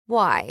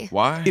Why?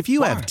 Why? If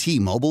you have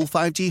T-Mobile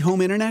 5G home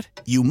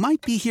internet, you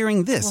might be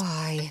hearing this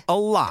Why? a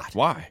lot.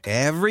 Why?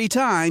 Every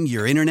time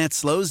your internet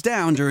slows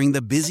down during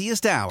the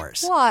busiest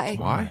hours. Why?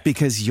 Why?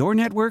 Because your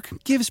network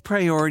gives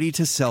priority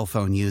to cell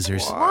phone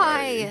users.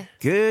 Why?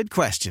 Good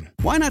question.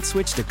 Why not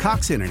switch to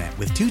Cox Internet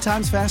with 2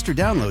 times faster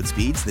download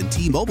speeds than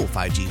T-Mobile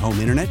 5G home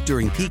internet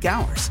during peak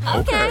hours?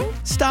 Okay.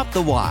 Stop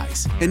the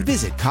whys and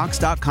visit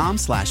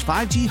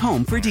cox.com/5G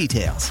home for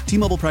details.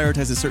 T-Mobile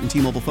prioritizes certain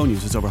T-Mobile phone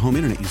users over home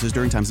internet users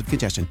during times of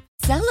congestion.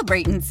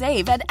 Celebrate and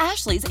save at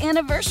Ashley's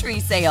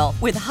Anniversary Sale.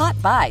 With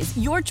Hot Buys,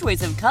 your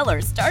choice of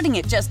colors starting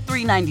at just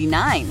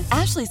 $3.99.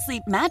 Ashley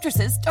Sleep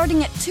mattresses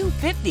starting at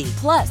 $2.50.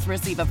 Plus,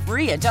 receive a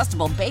free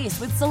adjustable base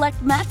with select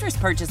mattress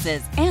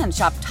purchases. And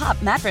shop top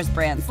mattress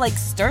brands like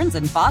Stearns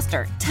 &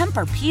 Foster,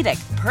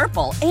 Tempur-Pedic,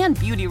 Purple, and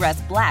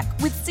Beautyrest Black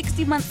with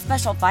 60-month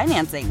special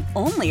financing.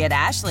 Only at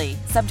Ashley.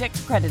 Subject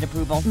to credit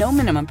approval. No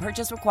minimum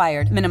purchase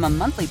required. Minimum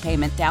monthly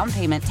payment, down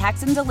payment,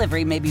 tax, and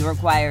delivery may be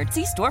required.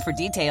 See store for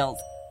details.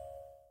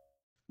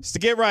 It's to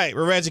Get Right.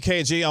 We're Reggie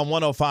KG on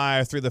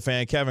 105 through the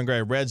Fan. Kevin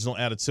Gray, Reginald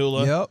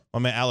Atatula. Yep. My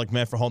man Alec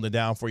Mann for holding it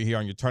down for you here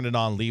on your Turn It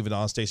On, Leave It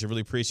On station. Really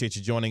appreciate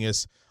you joining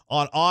us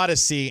on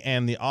Odyssey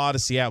and the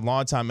Odyssey app.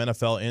 Longtime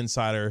NFL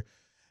insider.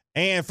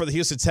 And for the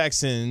Houston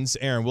Texans,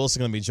 Aaron Wilson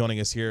going to be joining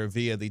us here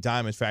via the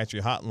Diamond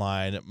Factory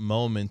hotline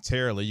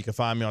momentarily. You can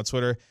find me on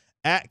Twitter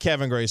at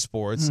Kevin Gray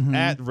Sports,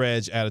 at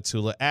Reg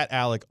Atatula, at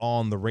Alec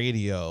on the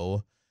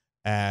radio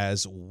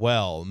as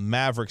well.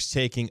 Mavericks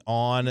taking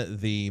on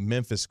the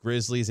Memphis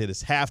Grizzlies. It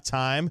is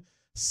halftime,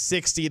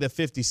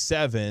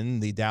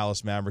 60-57. The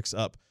Dallas Mavericks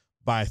up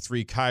by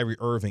 3. Kyrie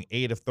Irving,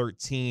 8 of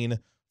 13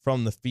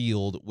 from the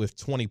field with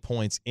 20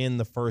 points in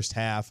the first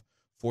half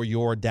for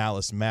your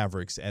Dallas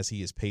Mavericks as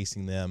he is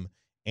pacing them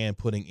and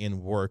putting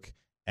in work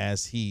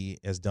as he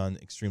has done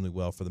extremely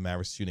well for the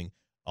Mavericks, shooting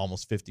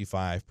almost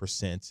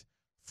 55%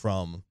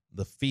 from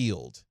the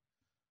field.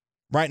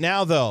 Right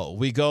now, though,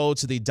 we go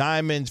to the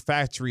Diamond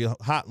Factory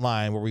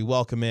hotline where we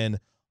welcome in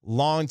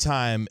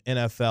longtime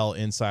NFL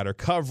insider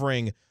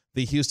covering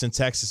the Houston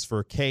Texans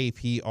for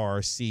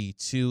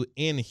KPRC2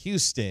 in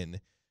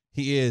Houston.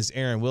 He is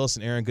Aaron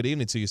Wilson. Aaron, good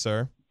evening to you,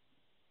 sir.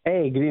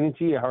 Hey, good evening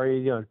to you. How are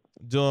you doing?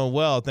 Doing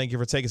well. Thank you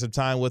for taking some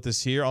time with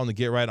us here on the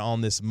Get Right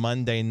on this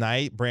Monday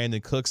night.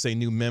 Brandin Cooks, a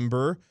new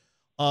member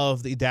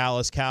of the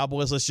Dallas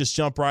Cowboys. Let's just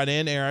jump right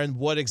in, Aaron.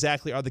 What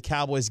exactly are the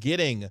Cowboys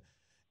getting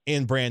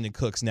in Brandin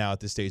Cooks now at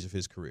this stage of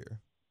his career?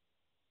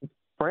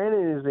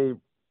 Brandon is a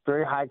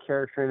very high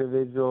character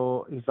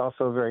individual. He's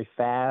also very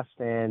fast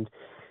and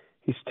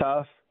he's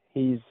tough.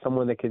 He's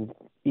someone that can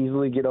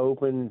easily get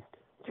open,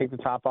 take the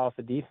top off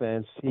the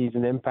defense. He's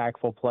an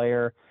impactful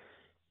player.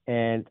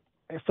 And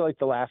I feel like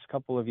the last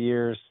couple of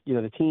years,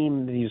 the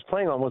team that he was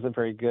playing on wasn't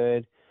very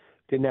good,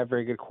 didn't have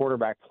very good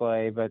quarterback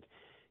play. But,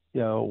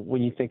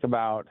 when you think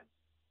about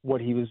what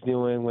he was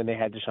doing when they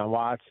had Deshaun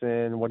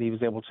Watson, what he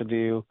was able to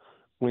do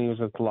when he was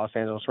with the Los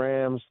Angeles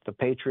Rams, the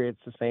Patriots,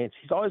 the Saints,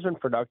 he's always been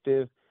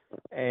productive.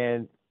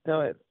 And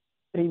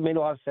he made a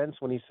lot of sense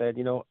when he said,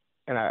 and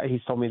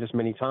he's told me this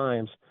many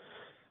times,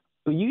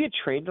 when you get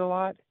traded a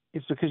lot,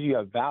 it's because you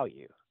have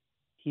value.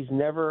 He's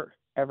never,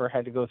 ever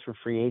had to go through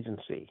free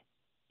agency.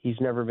 He's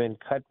never been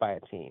cut by a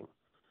team.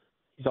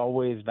 He's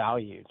always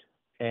valued.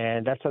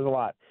 And that says a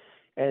lot.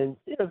 And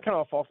it's kind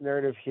of a false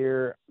narrative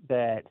here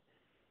that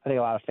I think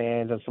a lot of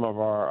fans and some of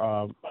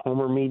our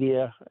homer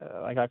media,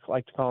 like I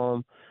like to call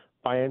them,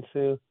 buy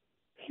into.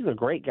 He's a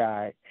great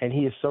guy, and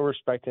he is so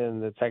respected in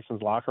the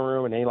Texans locker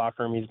room and any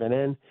locker room he's been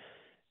in.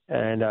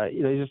 And,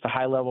 he's just a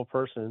high-level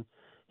person.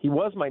 He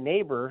was my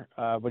neighbor,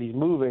 but he's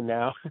moving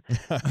now. He's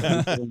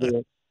going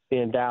to be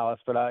in Dallas.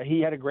 But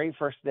he had a great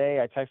first day.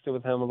 I texted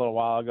with him a little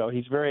while ago.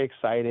 He's very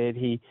excited.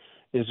 He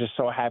is just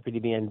so happy to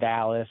be in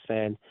Dallas.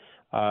 And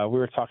we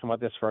were talking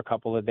about this for a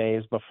couple of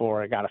days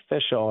before it got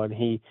official, and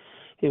he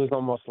was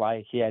almost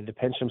like he had to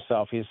pinch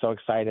himself. He was so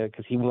excited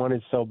because he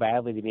wanted so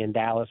badly to be in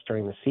Dallas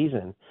during the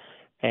season.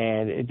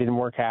 And it didn't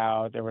work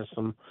out. There were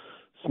some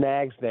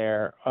snags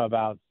there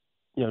about,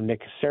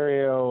 Nick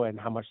Caserio and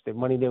how much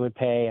money they would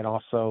pay, and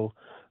also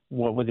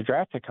what would the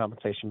draft pick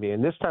compensation be.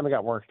 And this time it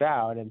got worked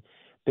out, and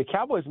the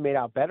Cowboys made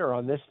out better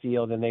on this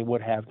deal than they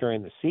would have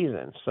during the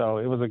season. So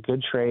it was a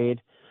good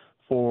trade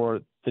for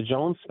the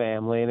Jones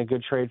family and a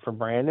good trade for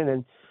Brandon.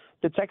 And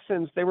the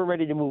Texans, they were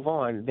ready to move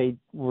on. They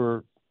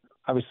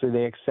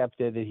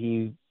accepted that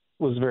he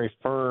was very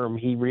firm.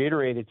 He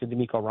reiterated to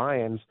DeMeco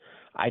Ryans,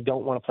 I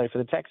don't want to play for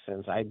the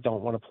Texans. I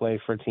don't want to play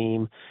for a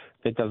team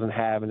that doesn't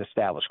have an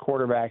established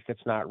quarterback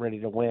that's not ready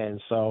to win.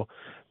 So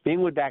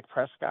being with Dak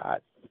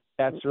Prescott,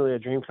 that's really a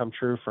dream come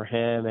true for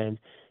him. And,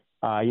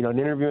 in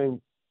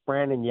interviewing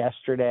Brandon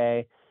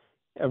yesterday,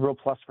 a real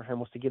plus for him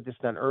was to get this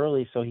done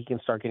early so he can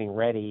start getting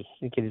ready,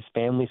 get his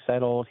family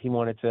settled. He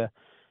wanted to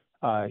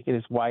get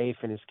his wife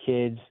and his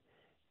kids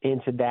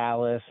into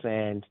Dallas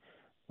and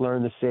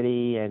learn the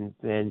city and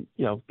then,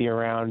 be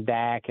around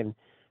Dak and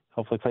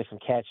hopefully play some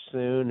catch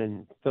soon.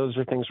 And those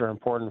are things that are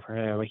important for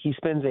him. He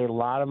spends a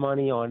lot of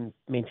money on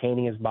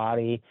maintaining his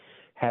body,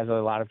 has a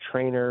lot of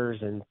trainers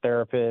and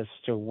therapists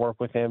to work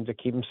with him to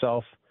keep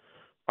himself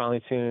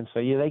finely tuned. So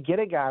they get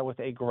a guy with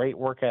a great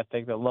work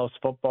ethic that loves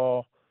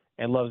football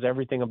and loves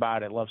everything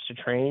about it, loves to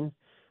train,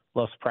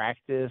 loves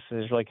practice,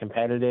 and is really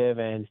competitive.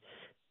 And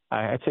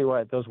I tell you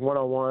what, those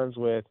one-on-ones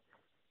with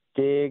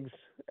Diggs,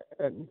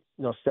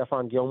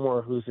 Stephon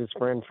Gilmore, who's his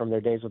friend from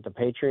their days with the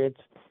Patriots,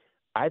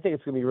 I think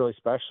it's going to be really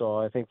special.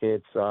 I think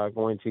it's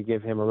going to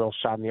give him a real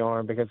shot in the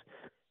arm because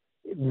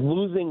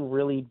losing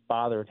really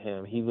bothered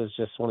him. He was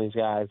just one of these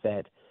guys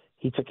that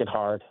he took it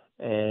hard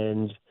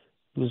and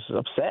he was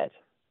upset.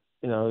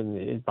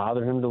 It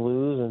bothered him to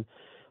lose, and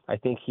I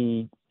think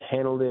he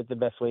handled it the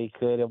best way he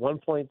could. At one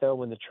point, though,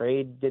 when the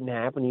trade didn't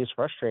happen, he was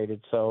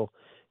frustrated, so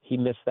he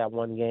missed that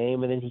one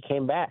game, and then he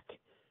came back.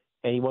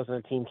 And he wasn't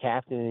a team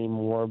captain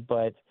anymore,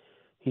 but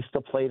he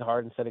still played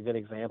hard and set a good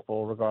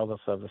example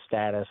regardless of the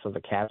status of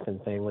the captain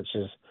thing, which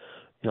is,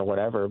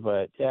 whatever.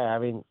 But, yeah, I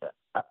mean,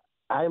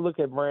 I look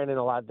at Brandin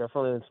a lot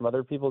differently than some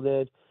other people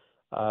did.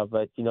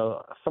 But,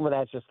 some of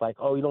that's just like,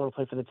 oh, you don't want to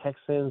play for the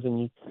Texans,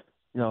 and,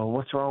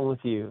 what's wrong with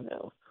you?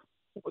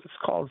 It's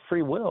called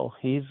free will.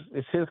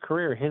 It's his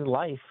career, his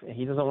life.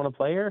 He doesn't want to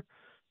play here,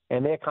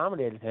 and they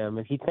accommodated him.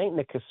 And he thanked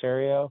Nick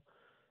Caserio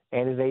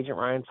and his agent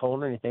Ryan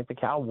Tollner, and he thanked the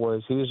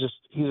Cowboys. He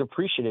was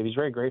appreciative. He's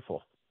very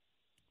grateful.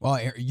 Well,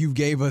 you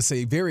gave us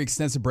a very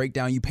extensive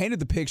breakdown. You painted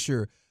the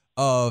picture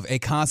of a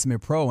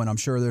consummate pro, and I'm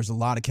sure there's a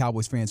lot of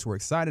Cowboys fans who are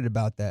excited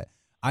about that.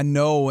 I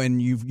know, and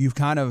you've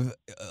kind of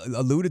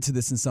alluded to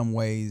this in some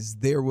ways.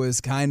 There was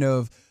kind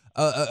of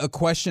a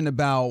question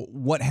about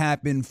what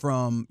happened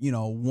from,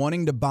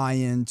 wanting to buy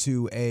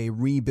into a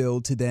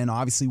rebuild to then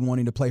obviously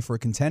wanting to play for a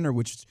contender,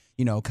 which,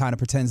 kind of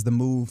pretends the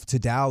move to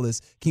Dallas.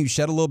 Can you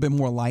shed a little bit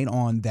more light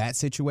on that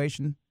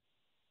situation?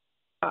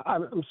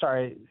 I'm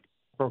sorry,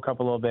 broke up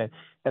a little bit.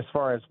 As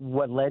far as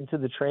what led to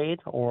the trade,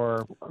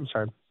 or I'm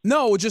sorry.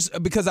 No,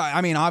 just because,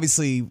 I mean,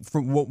 obviously,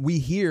 from what we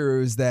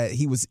hear is that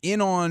he was in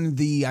on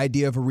the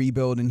idea of a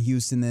rebuild in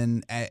Houston,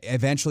 then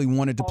eventually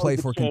wanted to play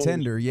for a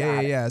contender.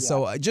 Yeah.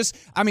 So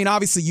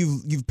obviously,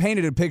 you've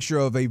painted a picture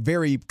of a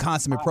very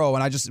consummate pro,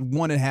 and I just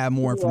want to have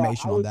more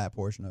information on that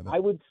portion of it. I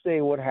would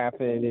say what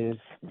happened is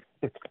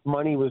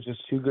money was just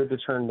too good to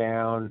turn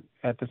down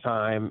at the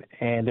time,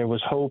 and there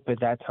was hope at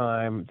that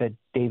time that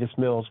Davis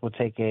Mills would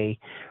take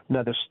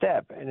another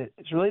step. And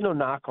it's really no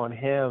knock on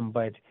him,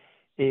 but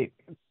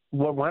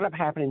what wound up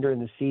happening during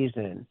the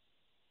season,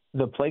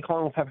 the play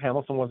calling with Pep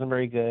Hamilton wasn't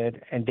very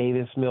good, and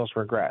Davis Mills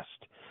regressed.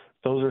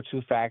 Those are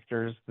two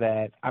factors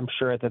that I'm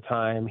sure at the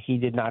time he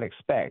did not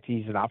expect.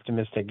 He's an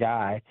optimistic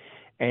guy,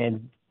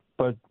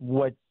 but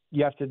what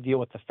you have to deal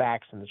with the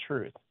facts and the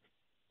truth.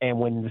 And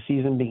when the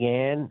season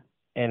began,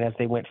 and as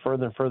they went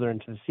further and further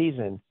into the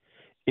season,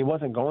 it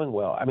wasn't going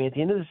well. I mean, at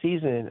the end of the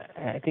season,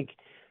 I think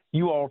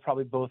you all were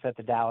probably both at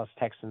the Dallas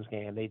Texans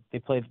game. They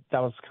played, that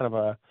was kind of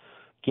a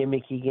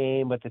gimmicky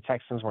game, but the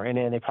Texans were in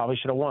it, and they probably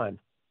should have won.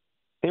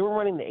 They were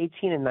running the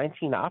 18 and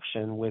 19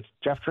 option with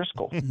Jeff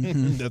Driscoll.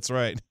 That's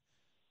right.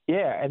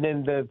 Yeah, and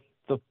then the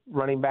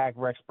running back,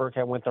 Rex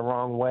Burkhead, went the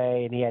wrong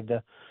way, and he had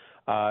to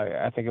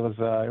he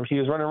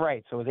was running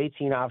right, so it was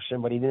 18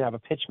 option, but he didn't have a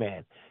pitch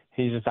man.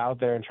 He was just out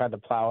there and tried to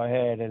plow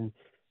ahead, and,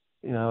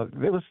 it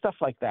was stuff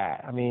like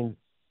that. I mean,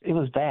 it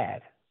was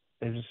bad.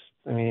 It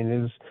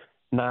was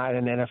not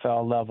an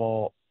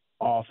NFL-level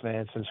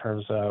offense in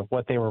terms of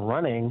what they were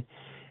running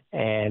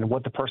and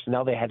what the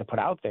personnel they had to put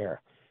out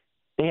there.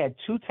 They had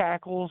two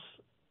tackles,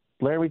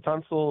 Larry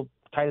Tunsil,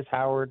 Titus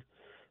Howard.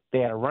 They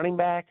had a running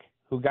back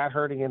who got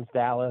hurt against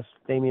Dallas,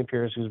 Dameon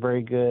Pierce, who's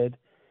very good.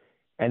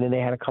 And then they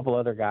had a couple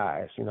other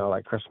guys,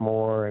 like Chris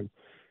Moore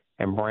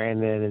and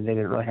Brandon, and they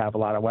didn't really have a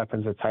lot of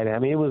weapons at tight end. I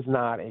mean, it was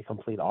not a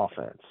complete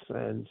offense.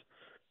 And,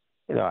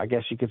 I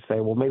guess you could say,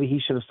 well, maybe he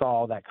should have saw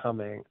all that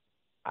coming.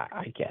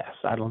 I guess.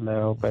 I don't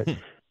know. But,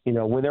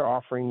 when they're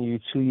offering you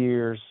 2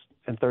 years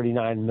and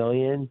 $39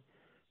 million,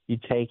 you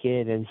take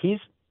it. And he's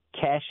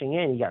cashing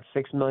in. He got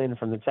 $6 million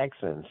from the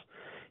Texans.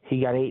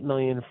 He got $8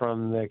 million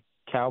from the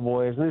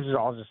Cowboys. And this is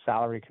all just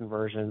salary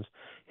conversions.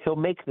 He'll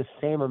make the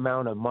same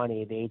amount of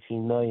money, the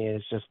 $18 million.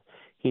 It's just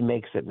he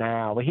makes it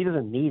now. But he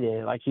doesn't need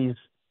it. Like, he's,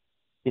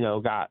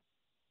 got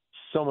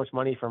so much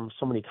money from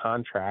so many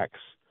contracts.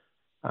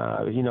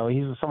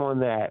 He's someone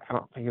that I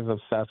don't think is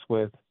obsessed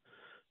with,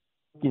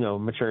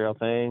 material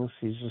things.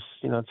 He's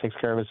just, takes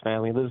care of his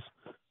family, lives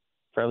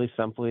fairly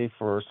simply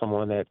for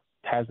someone that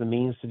has the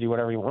means to do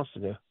whatever he wants to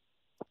do.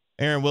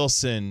 Aaron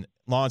Wilson,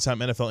 longtime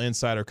NFL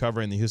insider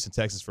covering the Houston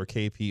Texans for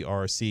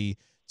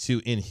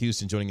KPRC2 in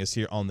Houston, joining us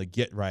here on the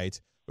Get Right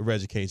with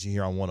Education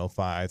here on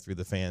 105 through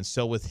the Fans.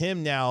 So with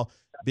him now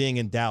being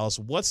in Dallas,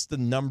 what's the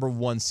number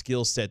one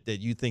skill set that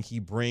you think he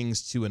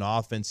brings to an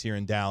offense here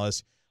in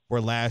Dallas,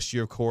 where last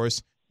year, of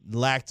course,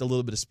 lacked a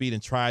little bit of speed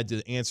and tried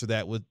to answer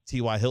that with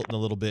T.Y. Hilton a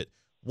little bit?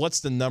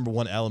 What's the number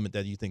one element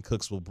that you think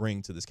Cooks will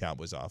bring to this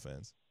Cowboys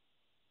offense?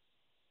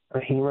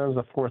 He runs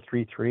a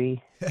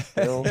 4-3-3.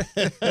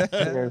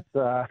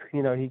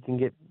 He can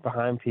get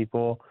behind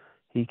people.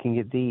 He can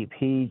get deep.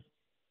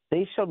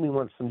 They showed me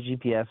once some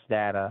GPS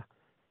data.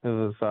 It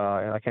was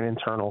like an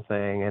internal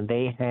thing, and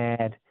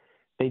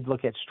they'd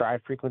look at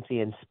stride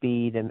frequency and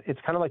speed, and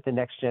it's kind of like the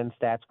next gen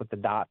stats with the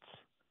dots.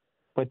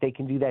 but they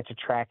can do that to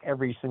track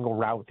every single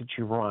route that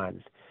you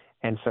run.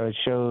 And so it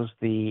shows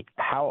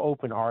how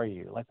open are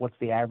you? Like, what's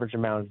the average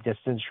amount of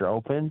distance you're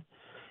open?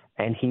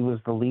 And he was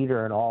the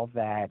leader in all of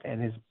that.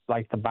 And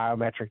the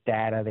biometric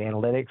data, the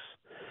analytics,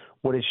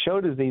 what it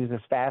showed is that he was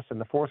as fast in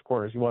the fourth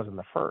quarter as he was in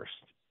the first.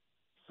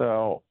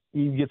 So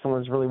you get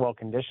someone who's really well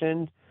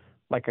conditioned,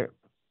 like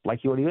what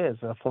he is,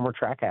 a former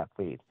track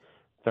athlete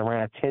that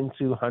ran a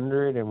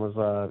 10-200 and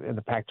was in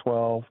the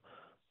Pac-12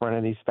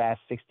 running these fast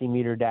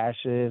 60-meter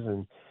dashes.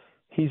 And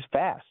he's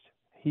fast.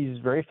 He's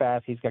very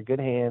fast. He's got good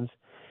hands.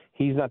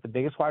 He's not the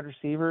biggest wide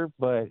receiver,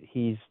 but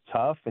he's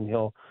tough, and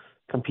he'll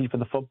compete for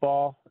the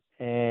football,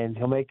 and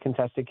he'll make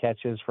contested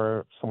catches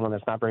for someone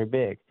that's not very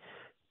big.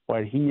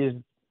 But he is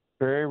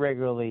very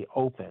regularly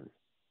open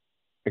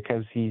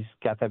because he's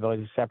got the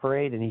ability to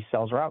separate, and he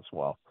sells routes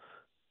well.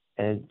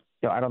 And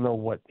I don't know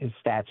what his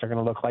stats are going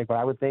to look like, but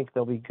I would think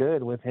they'll be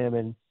good with him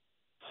and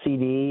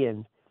CD,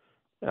 and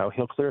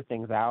he'll clear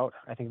things out.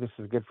 I think this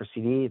is good for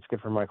CD. It's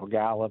good for Michael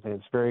Gallup, and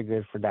it's very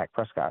good for Dak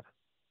Prescott.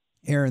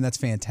 Aaron, that's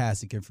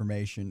fantastic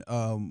information.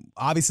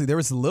 Obviously, there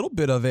was a little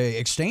bit of a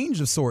exchange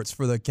of sorts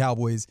for the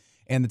Cowboys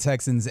and the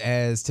Texans,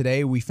 as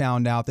today we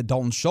found out that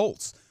Dalton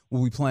Schultz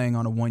will be playing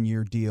on a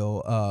one-year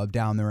deal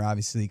down there,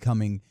 obviously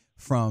coming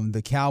from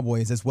the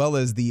Cowboys, as well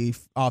as the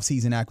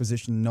offseason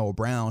acquisition of Noah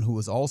Brown, who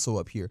was also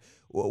up here.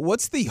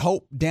 What's the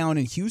hope down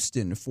in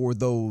Houston for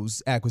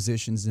those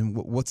acquisitions, and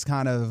what's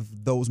kind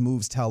of those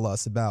moves tell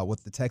us about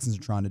what the Texans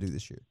are trying to do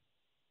this year?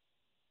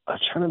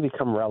 Trying to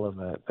become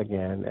relevant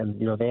again, and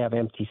they have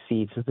empty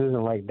seats. This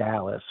isn't like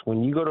Dallas.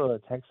 When you go to a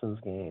Texans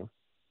game,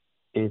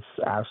 it's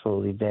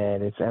absolutely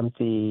dead. It's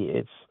empty.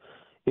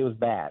 It was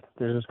bad.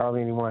 There's just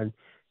hardly anyone.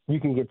 You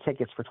can get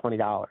tickets for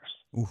 $20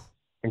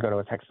 and go to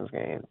a Texans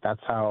game. That's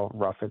how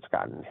rough it's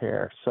gotten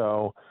here.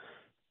 So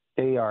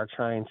they are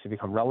trying to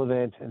become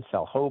relevant and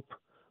sell hope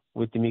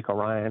with DeMeco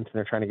Ryans, and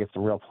they're trying to get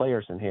some real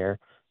players in here.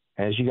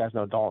 As you guys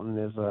know, Dalton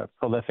is a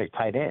prolific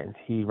tight end.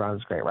 He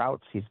runs great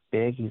routes. He's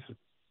big. He's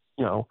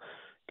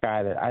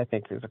guy that I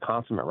think is a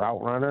consummate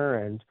route runner,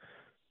 and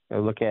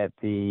look at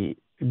the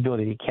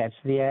ability to catch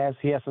that he has.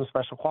 He has some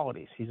special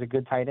qualities. He's a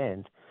good tight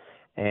end,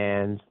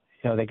 and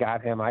they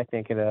got him, I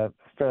think, at a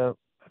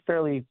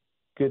fairly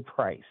good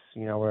price.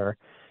 Where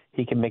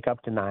he can make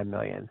up to $9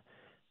 million.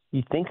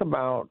 You think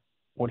about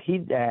what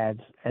he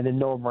adds, and then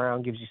Noah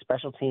Brown gives you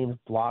special teams,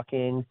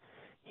 blocking.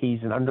 He's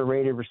an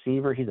underrated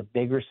receiver. He's a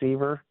big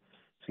receiver,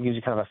 so he gives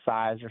you kind of a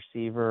size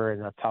receiver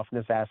and a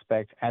toughness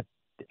aspect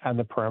on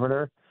the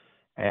perimeter.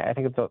 I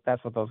think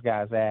that's what those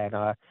guys add.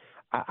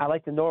 I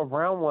like the Noah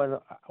Brown one.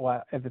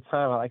 Well, at the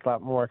time, I like a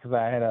lot more because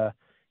I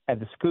had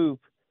the scoop,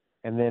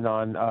 and then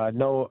on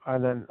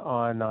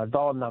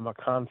Dalton, I'm a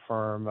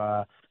confirm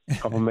a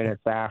couple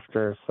minutes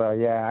after. So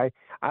yeah,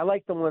 I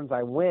like the ones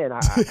I win.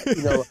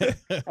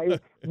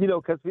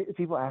 Because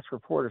people ask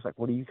reporters like,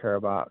 "What do you care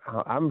about?"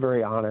 I'm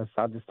very honest.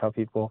 I'll just tell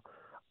people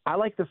I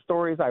like the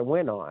stories I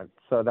win on.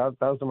 So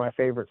those are my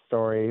favorite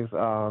stories.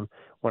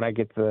 When I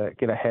get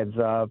a heads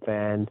up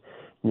and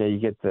you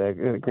get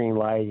the green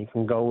light, you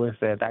can go with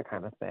it, that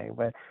kind of thing.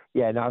 But,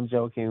 yeah, no, I'm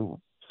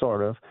joking,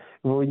 sort of.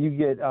 When you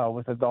get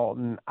with the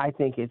Dalton, I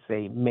think it's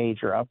a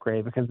major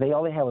upgrade because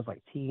all they had was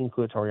like Tegan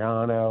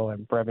Quitoriano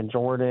and Brevin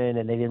Jordan,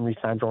 and they didn't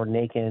re-sign Jordan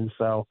Akins.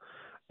 So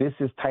this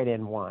is tight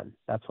end one.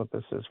 That's what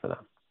this is for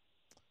them.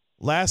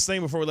 Last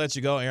thing before we let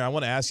you go, Aaron, I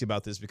want to ask you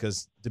about this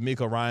because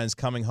DeMeco Ryans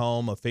coming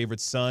home, a favorite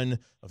son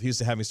of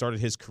Houston, having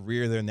started his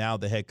career there, now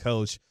the head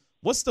coach.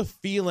 What's the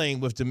feeling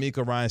with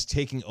DeMeco Ryans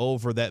taking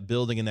over that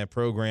building and that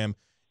program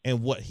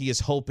and what he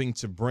is hoping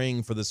to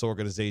bring for this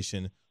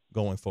organization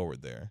going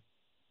forward there?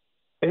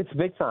 It's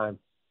big time.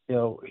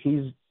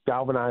 He's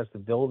galvanized the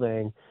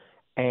building,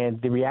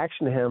 and the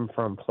reaction to him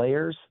from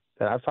players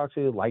that I've talked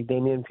to, like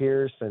Dameon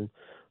Pierce and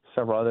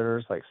several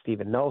others like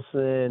Steven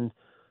Nelson,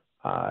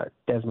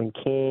 Desmond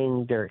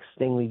King, Derek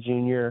Stingley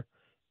Jr.,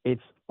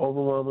 it's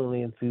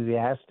overwhelmingly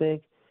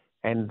enthusiastic.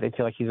 And they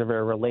feel like he's a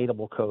very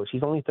relatable coach.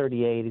 He's only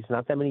 38. He's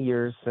not that many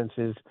years since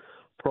his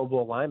Pro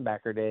Bowl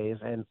linebacker days.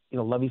 And,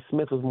 Lovie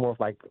Smith was more of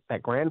like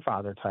that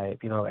grandfather type,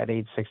 at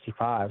age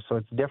 65. So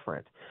it's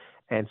different.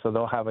 And so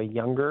they'll have a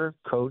younger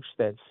coach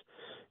that's,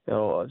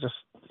 just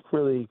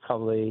really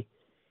probably,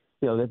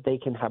 that they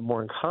can have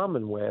more in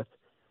common with.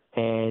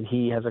 And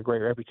he has a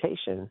great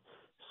reputation.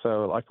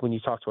 So like when you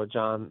talk to a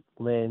John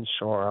Lynch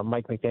or a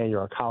Mike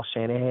McDaniel or Kyle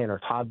Shanahan or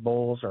Todd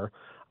Bowles or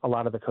a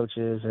lot of the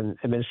coaches and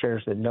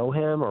administrators that know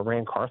him or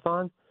Rand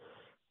Carthon,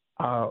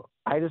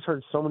 I just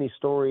heard so many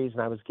stories,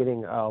 and I was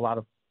getting a lot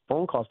of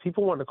phone calls.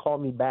 People wanted to call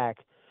me back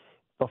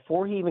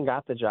before he even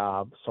got the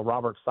job. So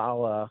Robert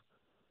Saleh,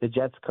 the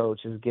Jets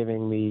coach, is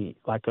giving me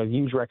like a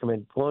huge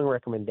glowing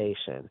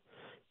recommendation.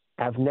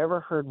 I've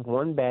never heard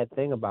one bad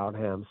thing about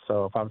him.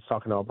 So if I was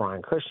talking to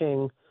Brian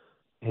Cushing,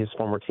 his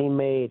former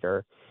teammate,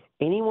 or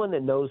anyone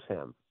that knows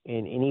him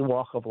in any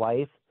walk of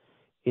life,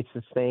 it's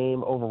the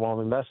same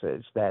overwhelming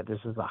message that this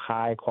is a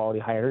high-quality,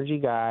 high-energy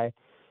guy,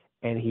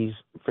 and he's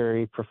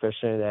very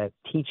proficient at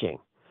teaching.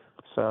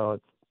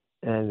 So,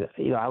 and,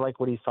 I like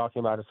what he's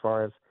talking about as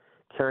far as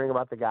caring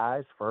about the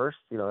guys first,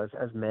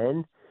 as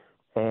men,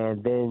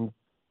 and then,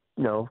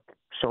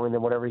 showing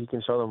them whatever he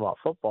can show them about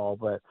football.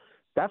 But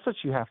that's what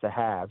you have to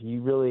have.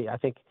 You really, I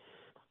think,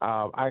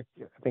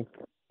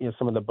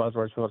 some of the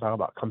buzzwords people talk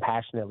about,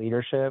 compassionate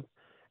leadership,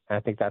 and I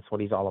think that's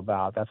what he's all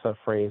about. That's a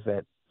phrase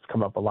that's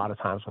come up a lot of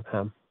times with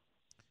him.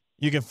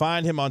 You can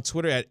find him on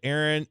Twitter at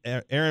Aaron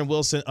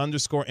Wilson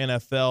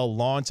 _NFL,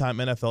 longtime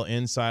NFL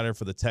insider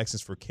for the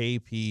Texans for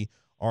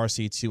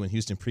KPRC2 in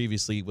Houston,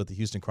 previously with the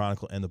Houston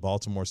Chronicle and the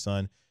Baltimore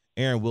Sun.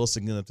 Aaron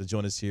Wilson going to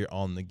join us here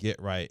on the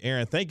Get Right.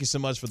 Aaron, thank you so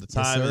much for the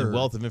time and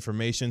wealth of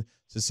information.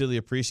 Sincerely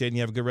appreciate it, and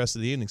you have a good rest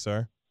of the evening,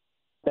 sir.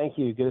 Thank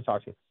you. Good to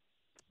talk to you.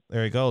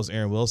 There he goes,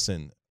 Aaron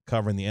Wilson,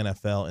 covering the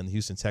NFL and the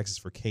Houston Texans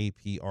for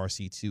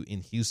KPRC2 in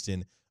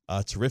Houston.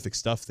 Terrific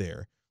stuff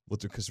there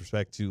with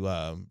respect to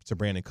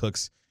Brandin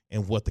Cooks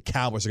and what the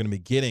Cowboys are going to be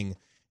getting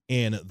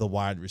in the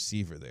wide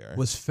receiver there.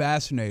 Was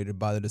fascinated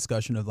by the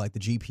discussion of like the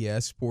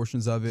GPS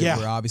portions of it,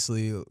 where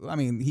obviously,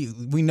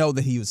 we know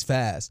that he was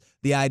fast.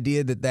 The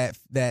idea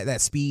that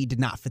speed did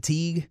not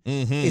fatigue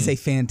is a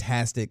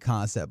fantastic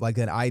concept. Like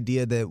an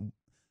idea that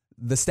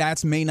the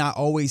stats may not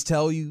always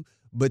tell you,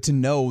 but to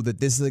know that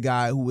this is a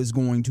guy who is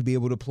going to be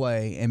able to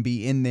play and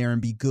be in there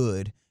and be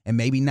good, and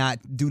maybe not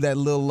do that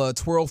little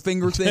twirl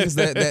finger things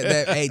that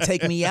hey,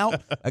 take me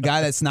out. A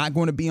guy that's not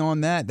going to be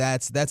on that,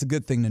 that's a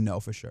good thing to know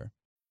for sure.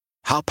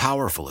 How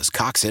powerful is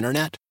Cox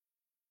Internet?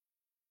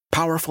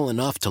 Powerful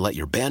enough to let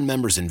your band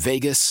members in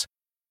Vegas,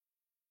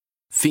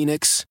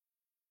 Phoenix,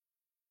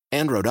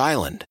 and Rhode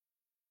Island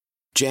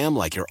jam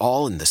like you're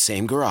all in the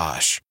same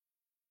garage.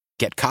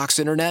 Get Cox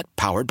Internet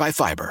powered by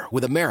fiber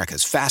with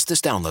America's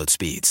fastest download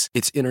speeds.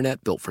 It's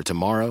internet built for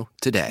tomorrow,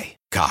 today.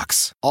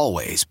 Cox,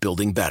 always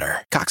building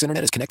better. Cox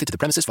Internet is connected to the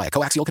premises via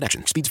coaxial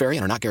connection. Speeds vary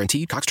and are not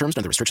guaranteed. Cox terms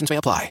and other restrictions may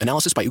apply.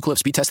 Analysis by Ookla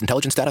Speed Test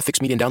Intelligence Data.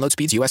 Fixed median download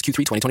speeds. US Q3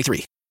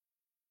 2023.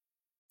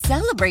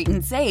 Celebrate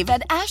and save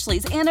at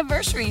Ashley's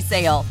Anniversary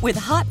Sale. With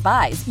Hot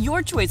Buys,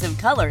 your choice of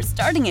colors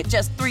starting at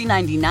just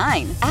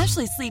 $3.99.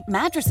 Ashley Sleep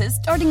mattresses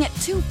starting at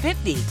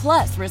 $2.50.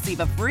 Plus, receive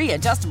a free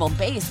adjustable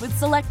base with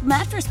select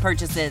mattress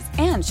purchases.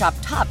 And shop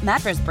top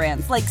mattress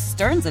brands like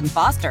Stearns &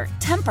 Foster,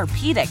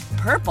 Tempur-Pedic,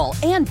 Purple,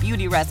 and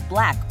Beautyrest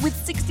Black with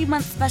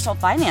 60-month special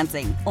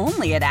financing.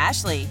 Only at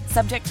Ashley.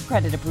 Subject to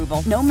credit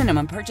approval. No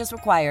minimum purchase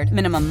required.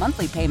 Minimum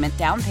monthly payment,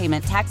 down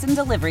payment, tax, and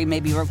delivery may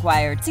be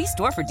required. See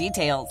store for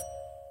details.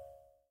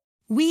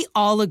 We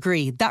all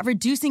agree that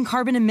reducing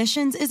carbon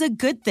emissions is a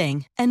good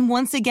thing. And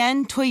once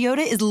again,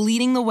 Toyota is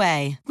leading the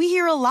way. We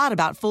hear a lot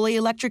about fully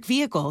electric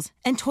vehicles,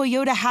 and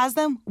Toyota has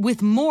them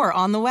with more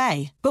on the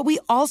way. But we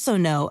also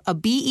know a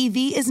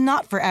BEV is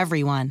not for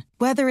everyone.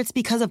 Whether it's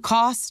because of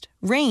cost,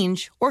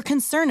 range, or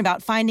concern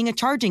about finding a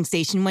charging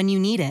station when you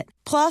need it.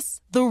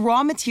 Plus, the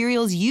raw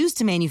materials used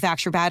to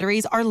manufacture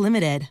batteries are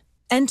limited.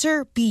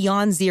 Enter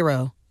Beyond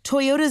Zero,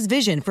 Toyota's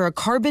vision for a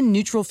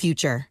carbon-neutral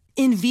future.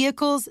 In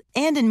vehicles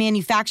and in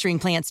manufacturing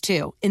plants,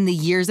 too, in the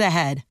years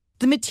ahead.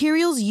 The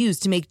materials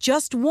used to make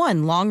just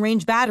one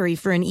long-range battery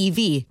for an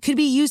EV could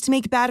be used to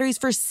make batteries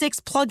for 6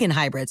 plug-in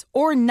hybrids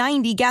or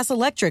 90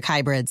 gas-electric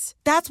hybrids.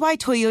 That's why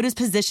Toyota's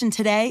position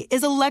today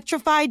is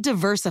electrified,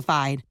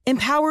 diversified,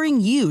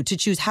 empowering you to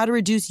choose how to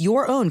reduce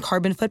your own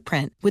carbon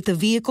footprint with the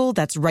vehicle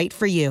that's right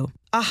for you.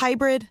 A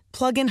hybrid,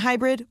 plug-in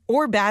hybrid,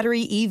 or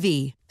battery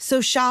EV.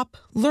 So shop,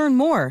 learn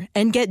more,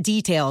 and get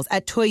details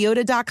at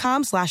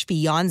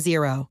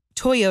toyota.com/beyondzero.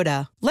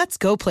 Toyota, let's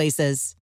go places.